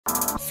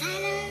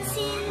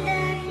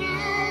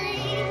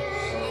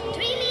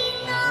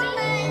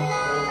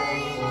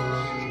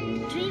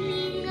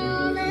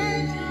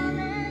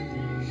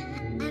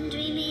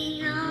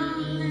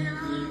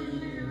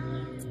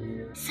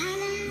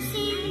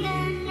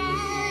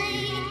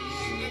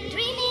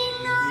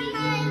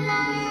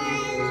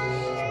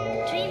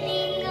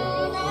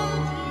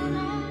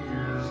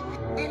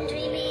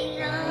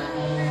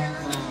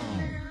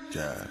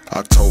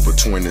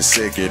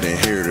22nd,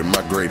 inherited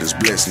my greatest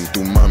blessing.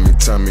 Through mommy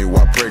tummy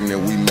while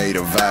pregnant, we made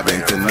a vibe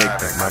and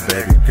connected. My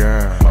baby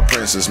girl, my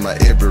princess, my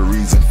every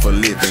reason for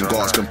living.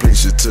 God's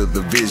completion to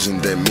the vision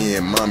that me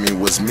and mommy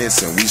was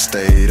missing. We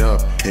stayed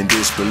up in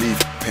disbelief,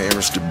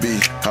 parents to be.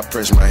 I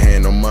pressed my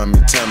hand on mommy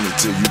tummy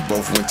till you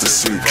both went to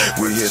sleep.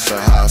 We hit the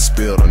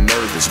hospital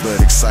nervous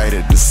but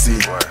excited to see.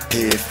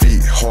 Head,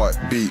 feet,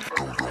 heartbeat,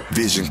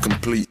 vision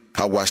complete.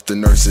 I watched the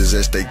nurses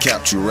as they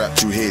capped you,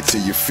 wrapped you head to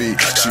your feet.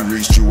 She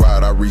reached you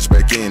out, I reached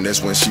back in,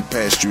 that's when she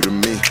passed you to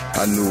me.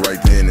 I knew right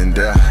then and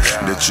there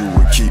that you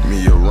would keep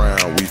me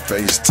around. We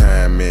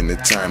FaceTime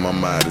anytime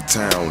I'm out of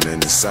town,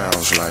 and it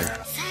sounds like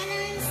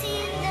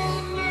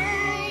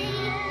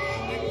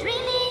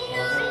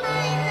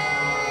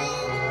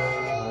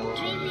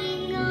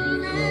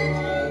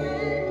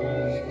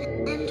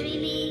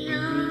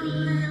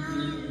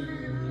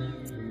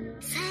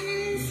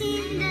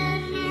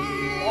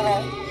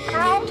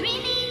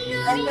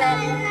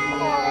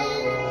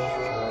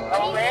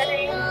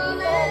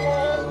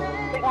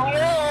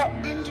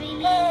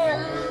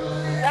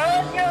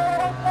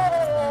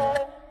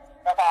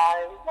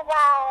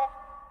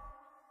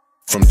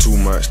from 2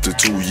 months to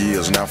 2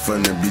 years, now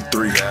finna be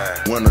 3.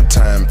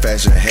 Wintertime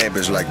fashion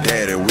habits like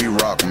daddy, we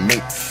rock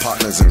mink.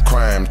 Partners in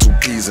crime, 2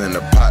 peas in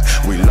the pot.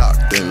 We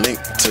locked and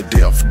linked to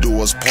death,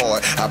 do us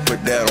part. I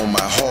put that on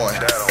my heart.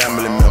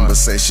 Family members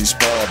say she's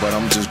spoiled, but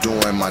I'm just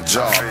doing my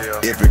job.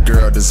 Every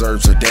girl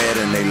deserves a dad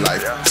in their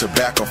life.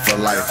 Tobacco for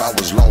life, I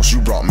was lost,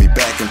 you brought me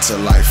back into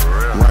life.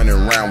 Running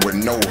around with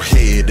no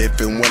head, if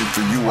it wasn't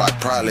for you,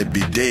 I'd probably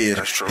be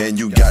dead. And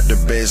you got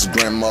the best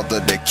grandmother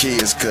that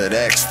kids could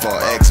ask for.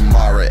 Ask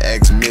Mara,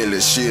 ask Millie,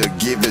 she'll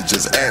give it,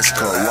 just ask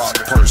her. Rock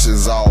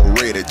purses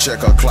already, check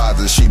her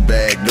closet, she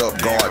bagged up.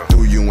 God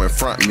threw you in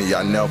front of me,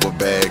 I never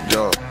bagged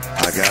up.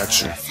 I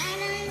got you.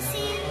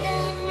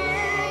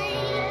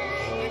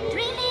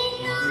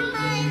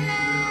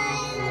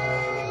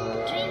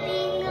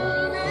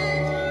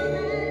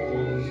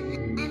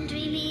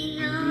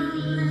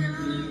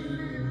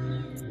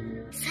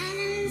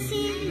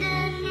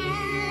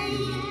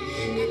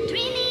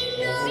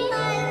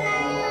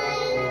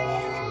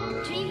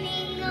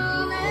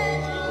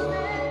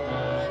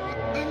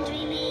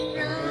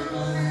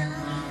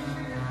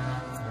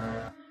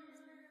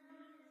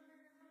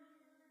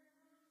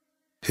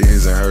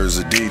 His and hers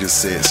Adidas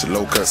sets,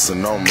 low cut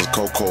Sonomas,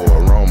 cocoa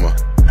aroma.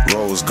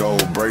 Rose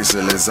gold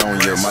bracelets on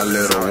you, my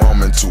little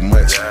woman too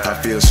much. I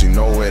feel she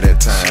know it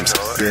at times.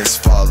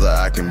 Best father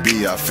I can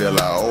be, I feel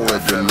I owe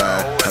it to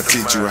mine. I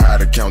teach you how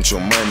to count your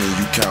money,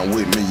 you count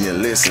with me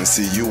and listen.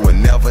 See, you will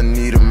never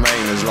need a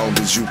man as long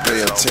as you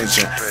pay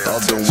attention.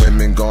 Other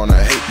women gonna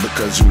hate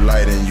because you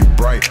light and you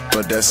bright,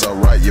 but that's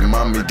alright, your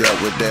mommy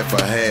dealt with that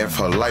for half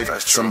her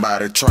life.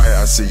 Somebody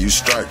try, I see you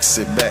strike,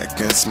 sit back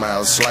and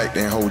smile slight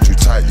and hold you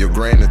tight. Your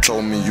granny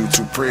told me you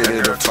too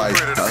pretty to fight.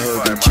 I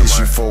hug and kiss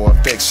you for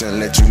affection,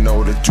 let you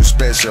know that you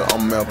special.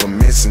 I'm ever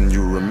missing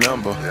you,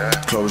 remember.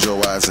 Close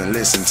your eyes and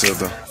listen to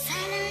the